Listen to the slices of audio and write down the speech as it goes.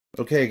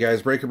Okay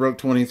guys, Breaker Broke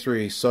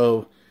 23.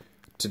 So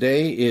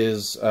today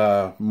is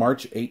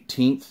March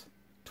 18th,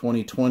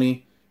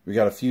 2020. We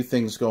got a few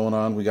things going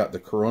on. We got the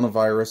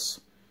coronavirus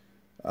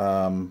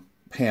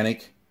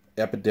panic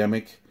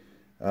epidemic.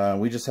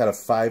 We just had a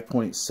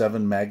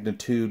 5.7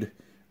 magnitude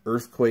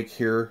earthquake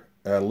here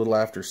a little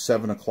after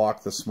 7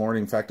 o'clock this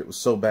morning. In fact, it was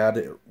so bad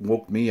it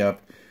woke me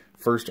up.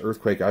 First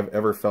earthquake I've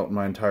ever felt in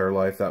my entire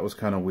life. That was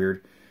kind of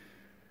weird.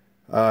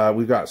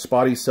 We've got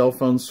spotty cell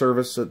phone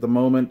service at the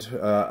moment.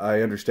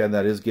 I understand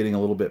that is getting a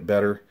little bit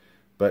better.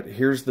 But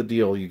here's the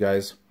deal, you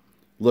guys.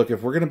 Look,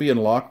 if we're going to be in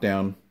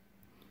lockdown,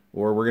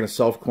 or we're going to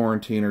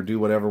self-quarantine or do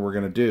whatever we're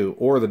going to do,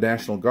 or the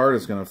National Guard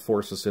is going to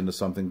force us into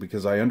something,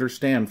 because I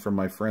understand from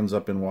my friends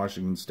up in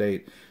Washington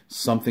State,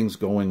 something's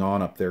going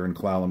on up there in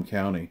Clallam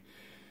County.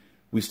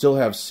 We still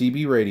have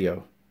CB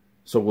radio.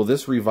 So will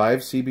this revive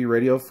CB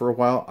radio for a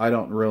while? I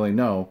don't really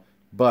know.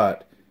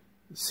 But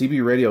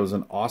CB radio is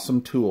an awesome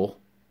tool.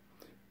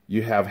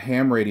 You have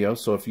ham radio,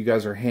 so if you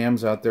guys are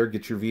hams out there,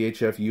 get your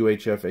VHF,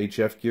 UHF,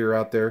 HF gear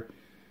out there.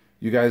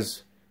 You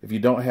guys, if you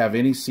don't have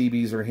any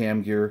CBs or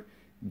ham gear,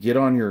 get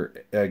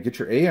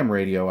your AM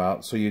radio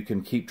out so you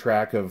can keep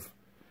track of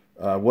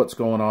what's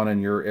going on in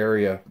your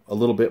area a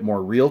little bit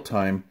more real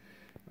time.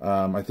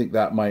 I think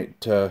that might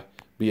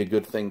be a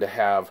good thing to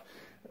have.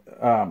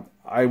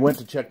 I went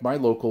to check my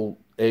local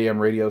AM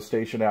radio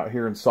station out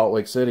here in Salt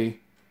Lake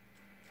City,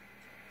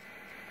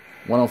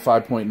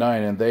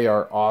 105.9, and they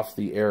are off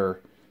the air.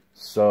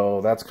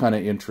 So that's kind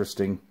of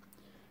interesting.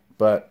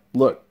 But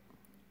look,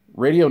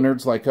 radio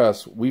nerds like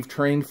us, we've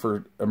trained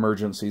for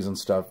emergencies and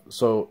stuff.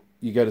 So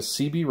you got a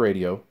CB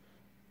radio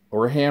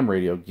or a ham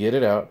radio, get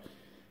it out.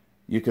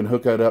 You can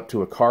hook it up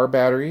to a car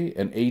battery,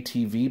 an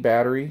ATV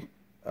battery,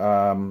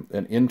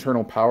 an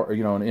internal power,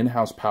 an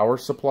in-house power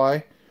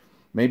supply.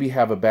 Maybe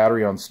have a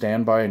battery on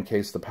standby in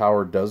case the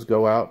power does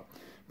go out.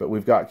 But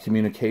we've got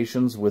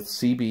communications with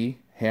CB,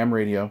 ham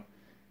radio.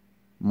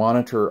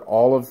 Monitor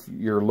all of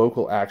your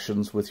local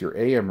actions with your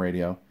AM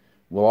radio.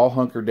 We'll all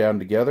hunker down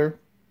together.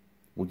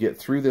 We'll get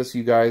through this,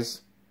 you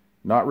guys.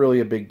 Not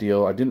really a big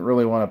deal. I didn't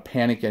really want to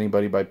panic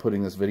anybody by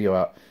putting this video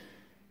out.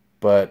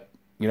 But,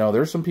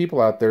 there's some people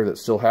out there that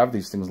still have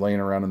these things laying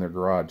around in their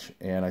garage.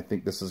 And I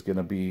think this is going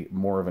to be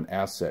more of an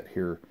asset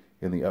here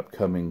in the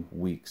upcoming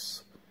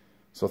weeks.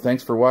 So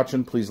thanks for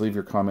watching. Please leave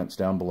your comments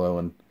down below.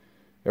 And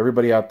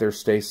everybody out there,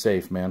 stay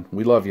safe, man.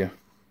 We love you.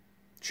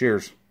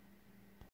 Cheers.